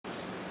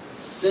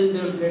then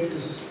they'll get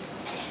this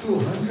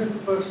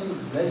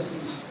 200%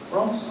 blessings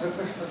from Sri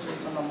Krishna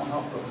Chaitanya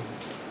Mahaprabhu.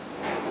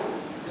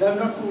 They have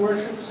not to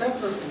worship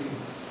separately.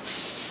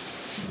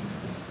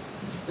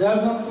 They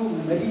have not to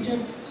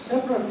meditate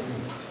separately.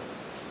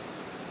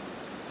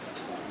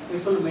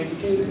 If you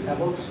meditate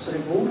about Sri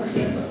Gaura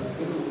Sundar,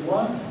 in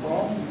one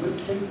form you will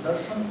take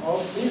darshan of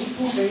these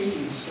two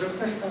deities, Sri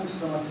Krishna and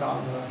Srimati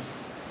Radharani.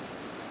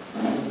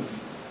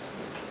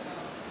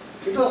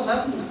 It was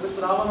happening with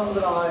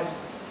Ramananda Rai,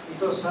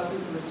 it was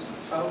happening with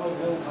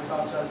Sarvabhauma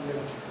Bhattacharya.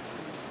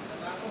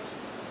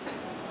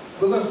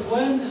 Because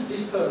when this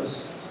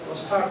discourse was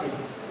started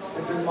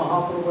between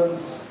Mahaprabhu and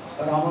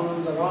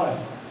Ramananda Rai,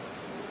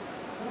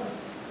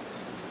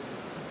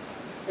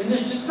 in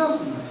this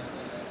discussion,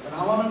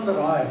 Ramananda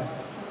Rai,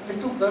 he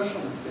took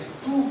darshan, his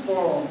two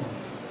forms,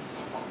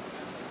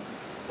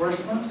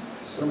 Krishna,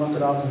 Srimati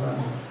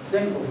Radharani,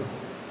 then Gaura.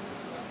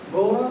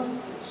 Gaura,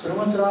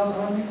 Srimati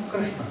Radharani,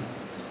 Krishna.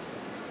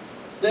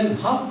 Then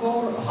half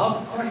Gaura,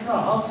 half Krishna,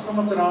 half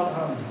Srimati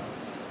Radharani.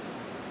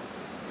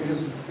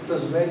 It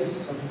was very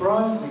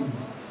surprising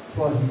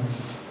for him.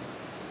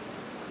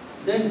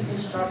 Then he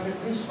started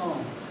this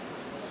song,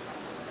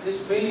 his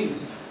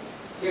feelings.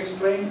 He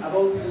explained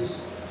about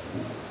his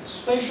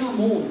special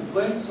mood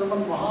when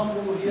Sriman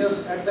Mahaprabhu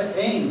hears at the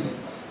end.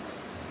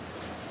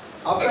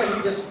 After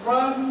he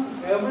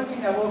described everything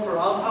about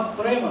Radha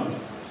Prema,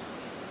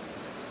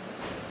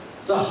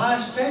 the high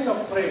stage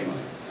of Prema,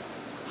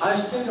 high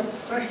stage of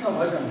Krishna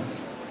Bhajan.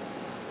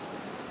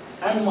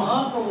 And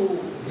Mahaprabhu,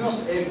 he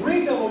was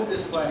agreed about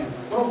this point.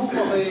 Prabhu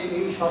kahe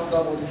ei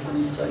shabda bodhi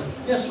shunishay.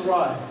 Yes,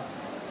 right.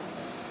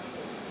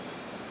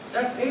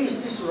 That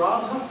is this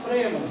Radha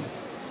Prema,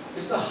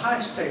 is the high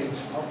stage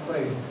of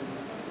Prema.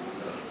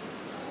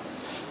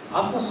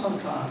 After some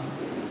time,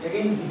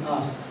 again he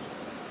asked,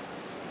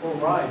 oh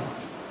right,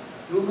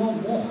 you know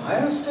more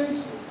higher stage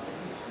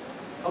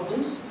of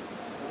this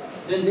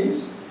than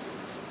this?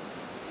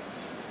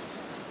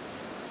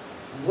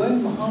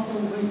 When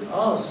Mahaprabhu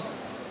asked,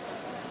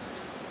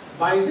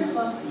 by this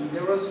asking,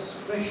 there was a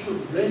special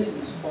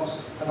blessings for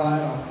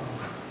Raya.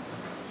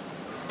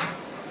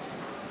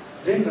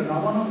 Then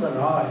Ramananda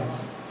Rai,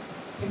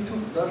 he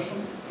took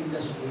darshan in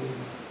this way.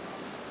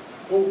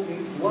 Oh,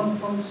 one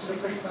from Sri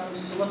Krishna and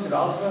Srimati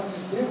Radharani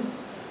is there.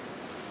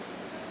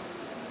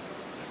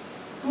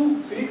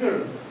 Two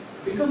figure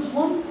becomes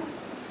one.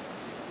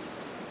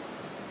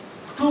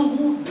 Two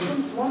mood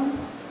becomes one.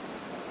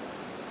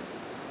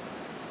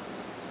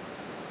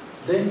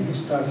 Then he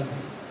started.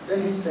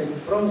 Then he said,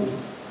 Prabhu,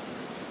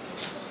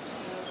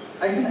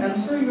 I can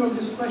answer you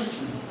this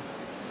question,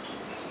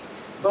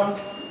 but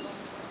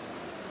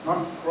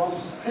not from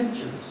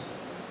scriptures.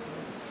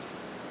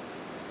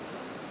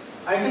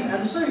 I can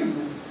answer you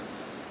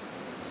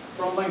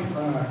from my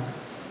heart,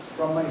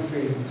 from my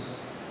feelings.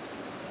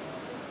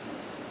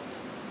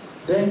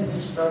 Then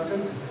he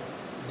started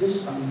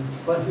this song,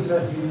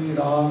 Pahilahi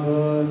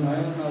Raga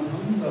Nayana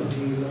Bhanga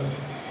Bhila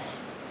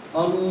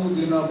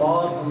Anudina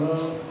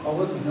Barhala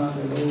Avadhina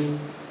Velo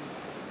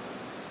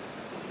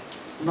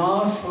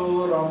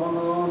Nasho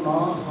Ramana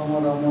Na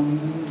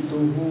Hamaramani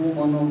Duhu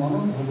Mano Mano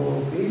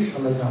Bhavo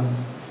Peshalajana.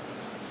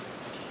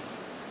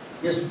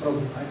 Yes,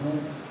 Prabhu, I know.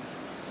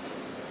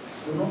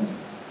 You know,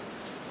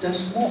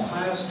 there's more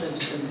higher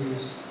stage than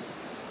this.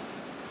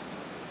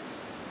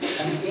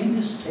 And in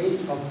this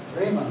stage of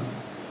Prema,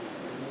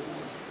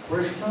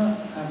 Krishna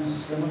and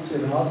Srimati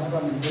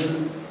Radharani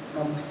will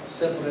not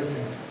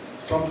separated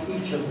from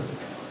each other.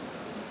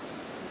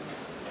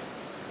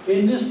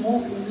 In this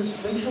mood, in this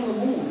special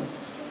mood,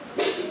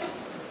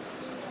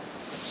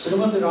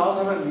 Srimati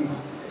Radharani,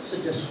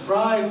 she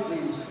described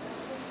this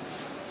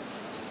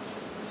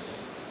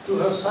to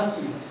her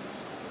Saki.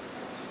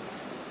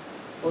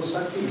 Oh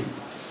Saki,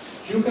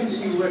 you can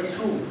see we're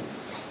two,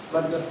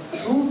 but the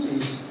truth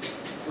is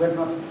we're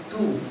not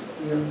two,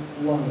 we're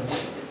one.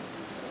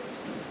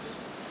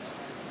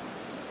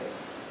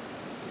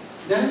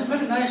 That is a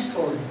very nice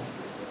story,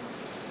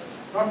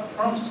 not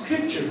from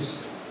scriptures,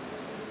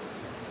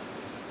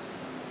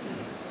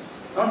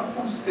 not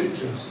from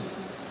scriptures,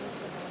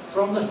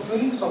 from the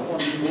feelings of one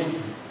devotee.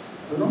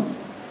 You know,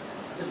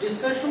 the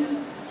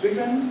discussion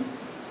between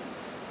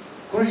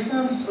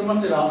Krishna and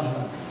Srimati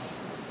Radharani.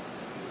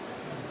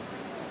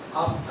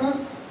 After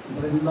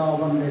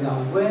Vrindavan Lila,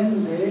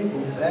 when they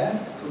go back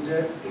to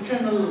their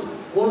eternal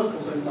Golaka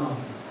Vrindavan,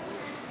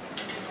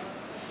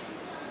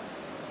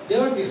 they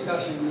were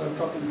discussing, they were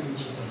talking to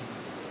each other.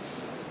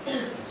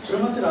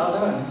 Srimati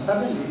Radharani,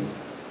 suddenly,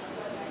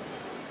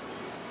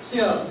 she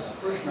asked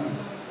Krishna,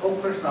 oh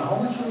Krishna, how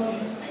much you love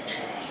me?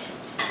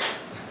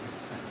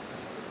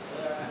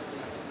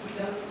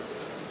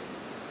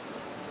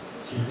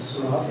 Yes,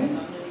 Radhe,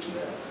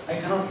 I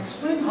cannot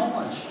explain how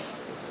much.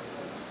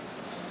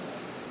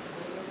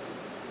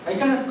 I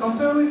cannot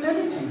compare with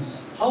anything.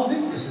 How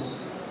big this is.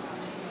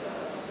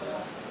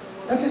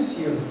 That is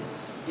here.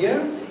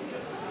 There,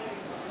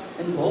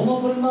 in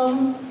Bhauma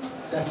Vrindavan,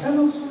 that can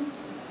also.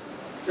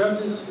 You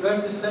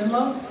have this same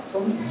love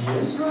from me?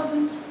 Yes,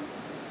 Radha.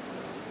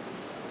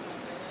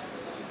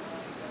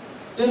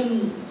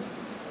 Then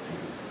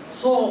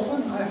So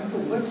often I have to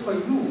wait for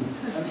you,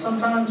 and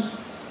sometimes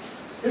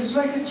it's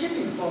like a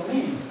cheating for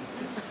me.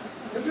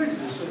 Everybody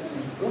is with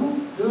me.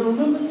 Do you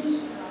remember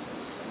this?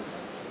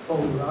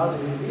 Oh,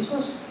 Radhe, this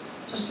was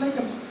just like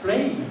a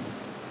play,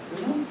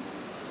 you know.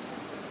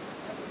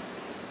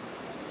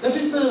 That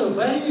is the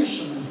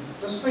variation,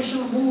 the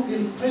special mood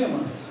in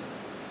prema.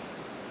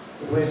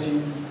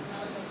 Waiting,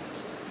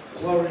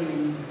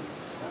 quarreling.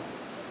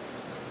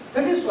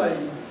 That is why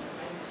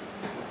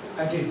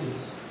I did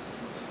this.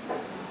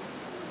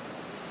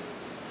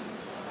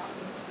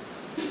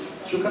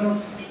 You can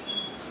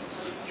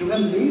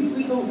live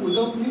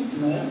without me?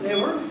 No,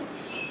 never.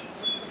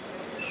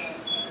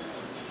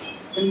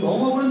 In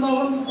Bhoma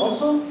Vrindavan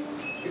also,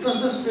 it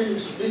was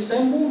this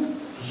same mood.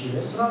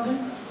 Yes, Radha.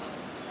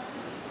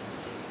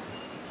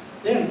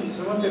 Then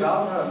Srimati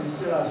Radha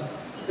asked,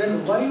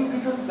 then why you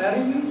didn't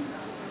marry me?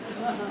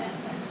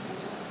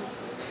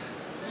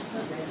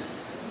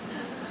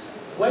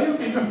 Why you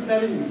didn't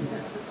marry me?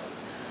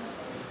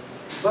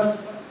 But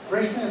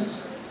Krishna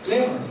is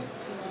clever.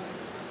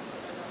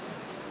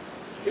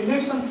 He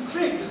makes some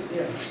tricks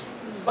there.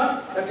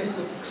 But that is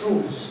the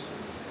truth.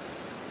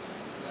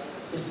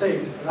 He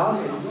said,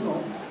 Radha, you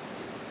know,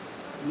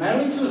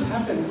 marriage will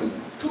happen with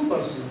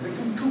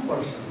between two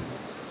persons.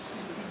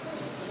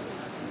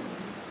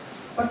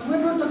 But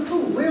we're not the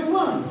two, we're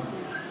one.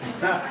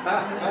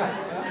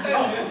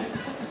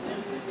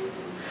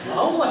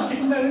 How I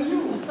can marry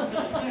you?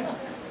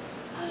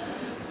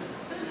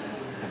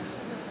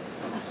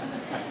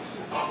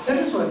 That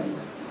is why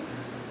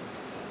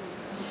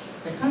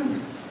I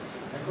can't.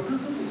 I couldn't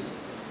do this.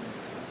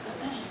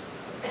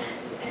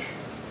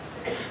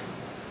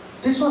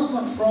 This was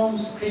not from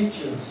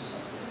scriptures,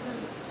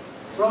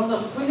 from the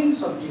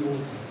feelings of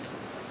devotees.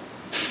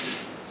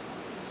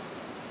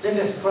 They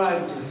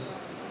described this.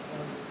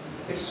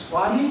 It's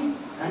funny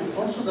and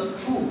also the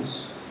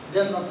truths. They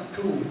are not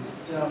two,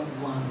 they are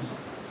one.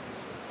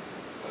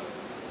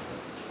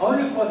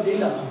 Only for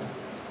Leela,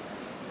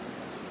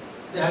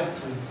 they have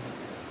two.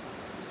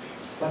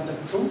 But the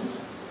truth,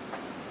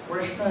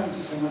 Krishna and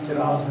Srimati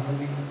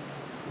Radharani,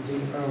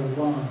 they are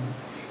one.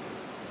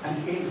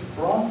 And in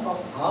front of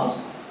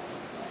us,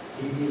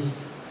 he is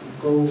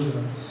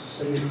Gaura,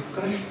 Sri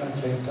Krishna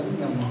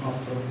Chaitanya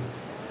Mahaprabhu.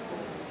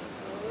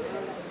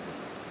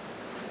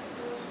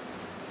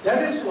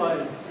 That is why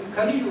in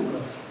Kali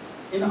Yuga,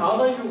 in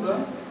Ada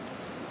Yuga,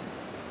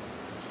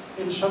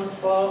 in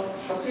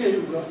Shakya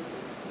Yuga,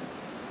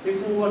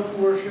 if you want to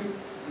worship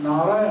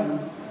Narayana,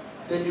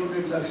 then you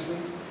need Lakshmi.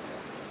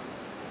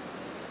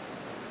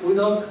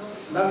 Without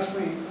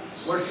Lakshmi,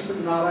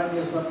 worshiping Narayana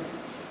is not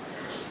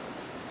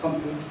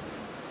complete.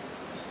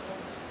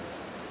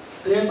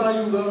 Treta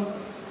Yuga,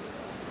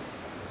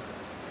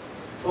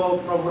 for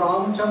Prabhu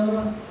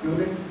Ramchandra, you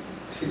need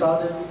Sita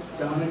Devi,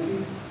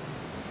 Janaki.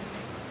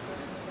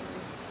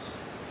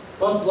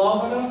 For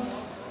Dwapara,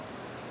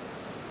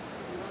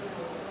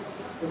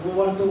 if you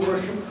want to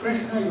worship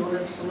Krishna, you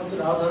need Srimati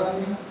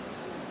Radharani.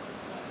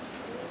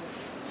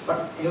 But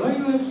ever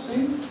you have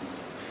seen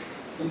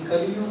in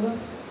Kali Yuga,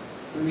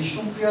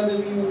 Vishnu Priya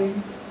Devi you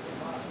need.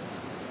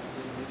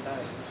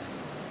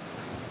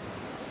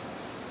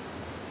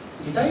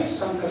 Gita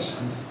is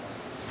Sankarshan.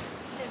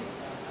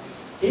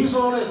 He is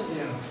always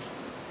there.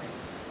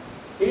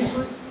 He is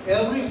with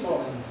every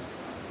form.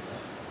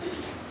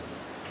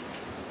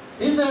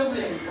 He is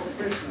everything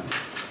for Krishna.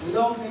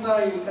 Without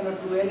Nitai, he cannot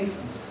do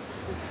anything.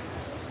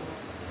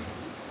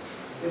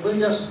 If we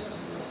just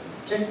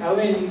take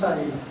away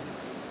Nitai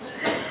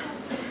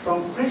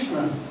from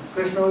Krishna,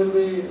 Krishna will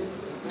be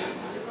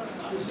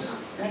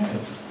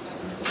naked.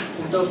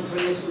 Without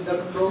dress,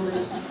 without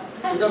clothes,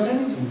 without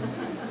anything.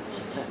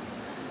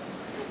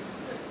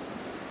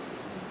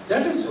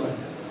 That is why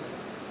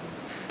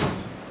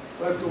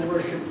we have to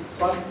worship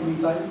first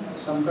Nitai,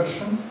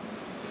 Sankarshan,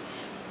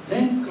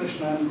 then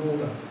Krishna and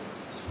Gaura.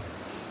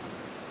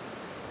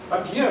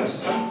 But here,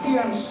 Sakti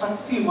and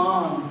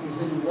Shaktiman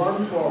is in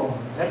one form.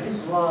 That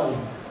is why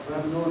we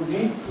have no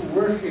need to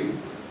worship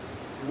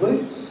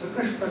with Sri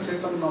Krishna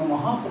Chaitanya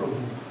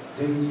Mahaprabhu,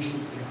 Devi Vishnu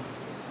Priya.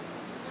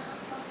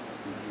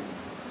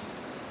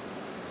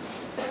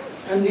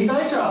 And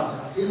Nitai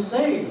Chadha is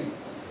said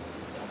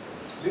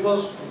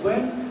because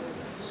when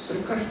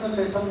Sri Krishna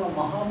Chaitanya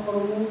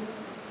Mahaprabhu,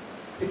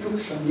 he took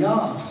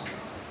sannyas,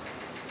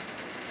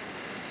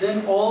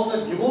 then all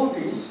the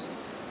devotees,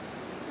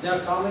 they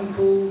are coming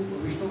to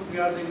Vishnu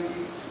Priya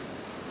Devi,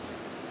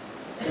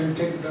 they will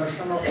take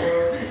darshan of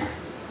her,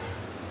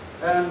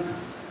 and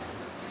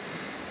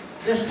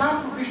they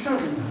start to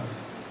disturbing her.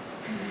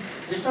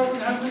 Disturbing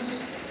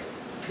happens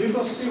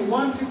because she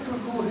wanted to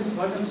do his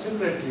bhajan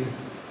secretly,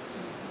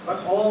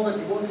 but all the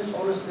devotees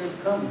always they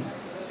come.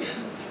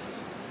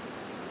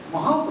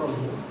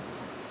 Mahaprabhu,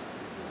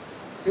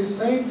 he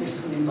said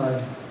this to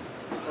Nitai,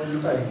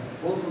 Nitai,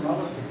 go to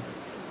Navadvip.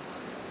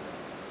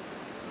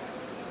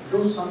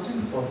 Do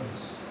something for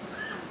this.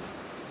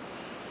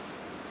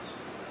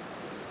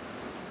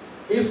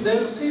 If they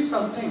will see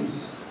some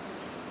things,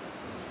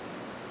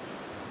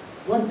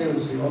 what they will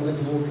see, all the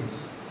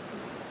devotees?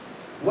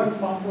 what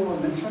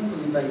Mahaprabhu mentioned to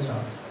Nitai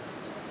Chand.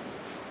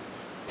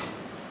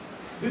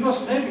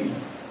 Because maybe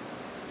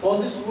for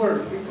this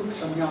world he took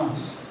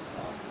sannyas.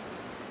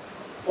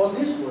 For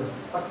this world,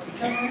 but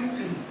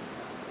eternally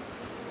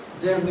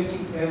they are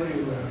meeting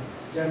everywhere.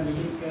 They are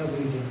meeting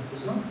every day,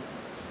 is not?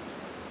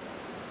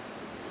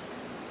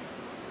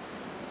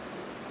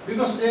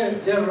 Because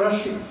they are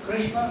rushing.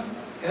 Krishna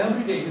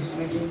every day is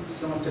meeting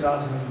Srimati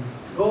Radharani.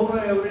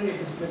 Gaura every day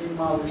is meeting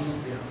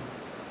Mahavishnu.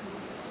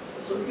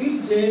 So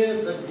if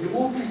the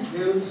devotees,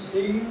 they will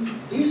see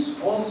these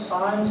all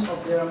signs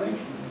of their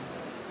meeting,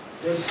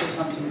 they will say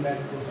something bad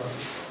to her.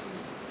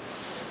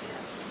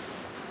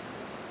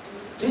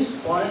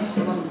 This point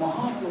Sriman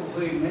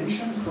Mahaprabhu he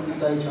mentioned to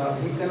Nitai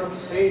Chand, he cannot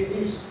say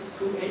this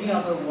to any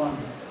other one,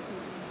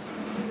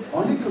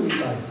 only to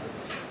Nitai.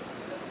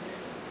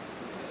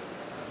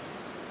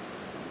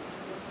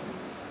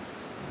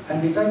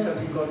 And Nitai Chand,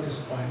 he got this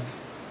point.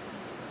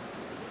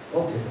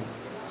 Okay.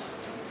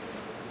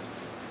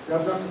 You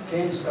have not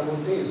changed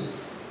about this.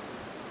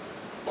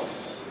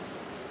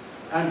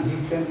 And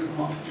he came to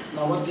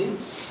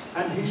Navadvip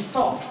and he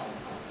stopped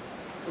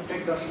to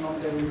take darshan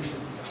of Devi Vishnu.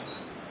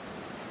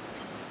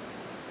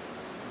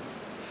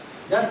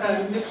 That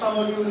time, if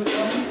somebody will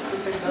come to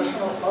take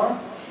darshan of her,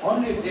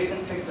 only they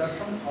can take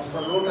darshan of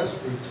her lotus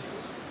feet.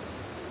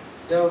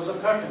 There was a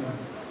curtain.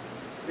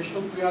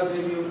 Vishnu Priya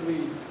Devi will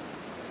be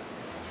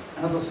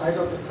another side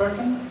of the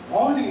curtain.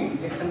 Only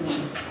they can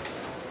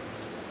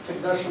take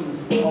darshan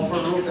of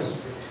her lotus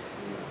feet.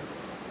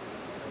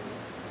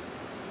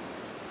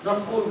 Not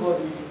full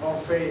body or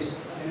face,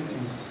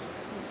 anything.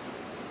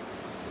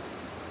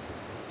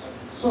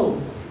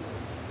 So,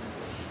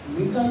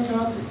 Nitai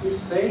Chand is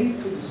saying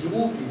to the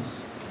devotees,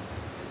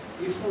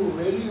 if you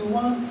really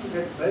want to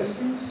get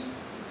blessings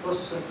for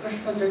Sri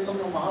Krishna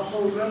Chaitanya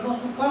Mahaprabhu, you are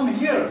not to come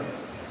here.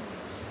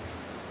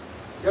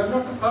 You are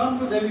not to come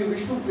to Devi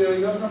Vishnu Priya,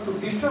 you are not to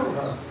disturb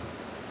her.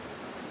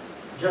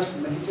 Just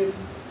meditate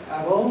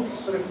about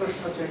Sri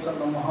Krishna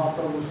Chaitanya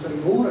Mahaprabhu, Sri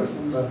Gaura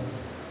Sundar.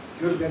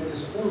 You will get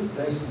these full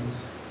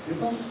blessings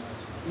because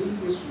he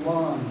is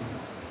one.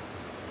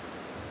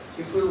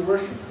 If you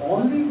worship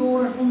only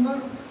Gaura Sundar,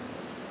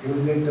 you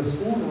will get the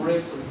full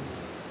rest of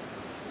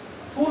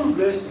full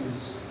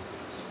blessings.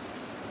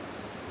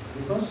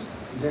 Because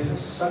there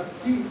is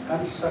Shakti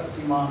and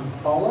Shaktiman,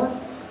 power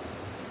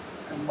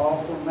and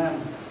powerful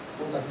man,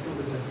 both are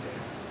together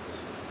there.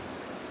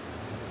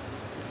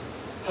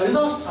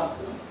 Haridas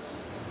Thakur,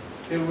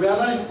 he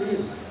realized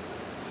this,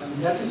 and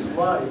that is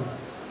why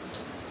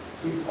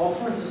he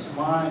offered his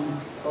mind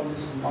for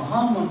this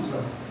Maha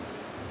Mantra,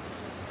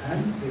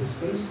 and he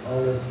feels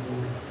always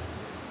good.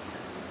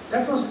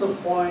 That was the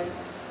point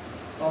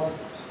of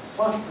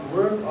first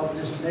word of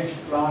this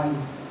next line,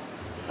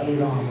 Hari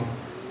Rama.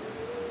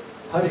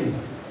 Hari.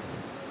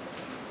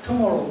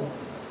 Tomorrow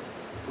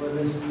we'll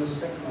listen to the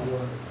second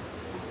word.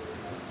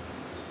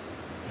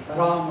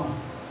 Rama.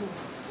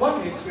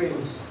 What he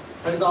feels,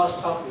 Haridas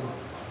Thakur.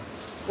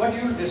 What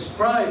you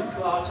describe to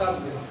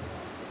Acharya,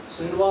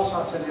 Srinivas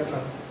Acharya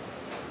Thakur.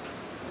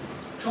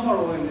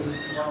 Tomorrow we'll listen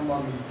tomorrow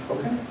morning.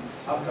 Okay?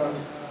 After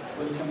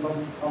we'll come back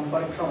from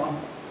Parikrama,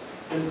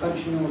 we'll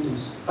continue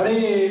this.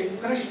 Hare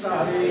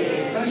Krishna,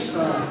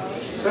 Krishna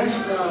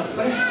Krishna,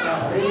 Hare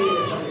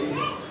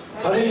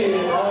Hare,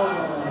 Hare Rama.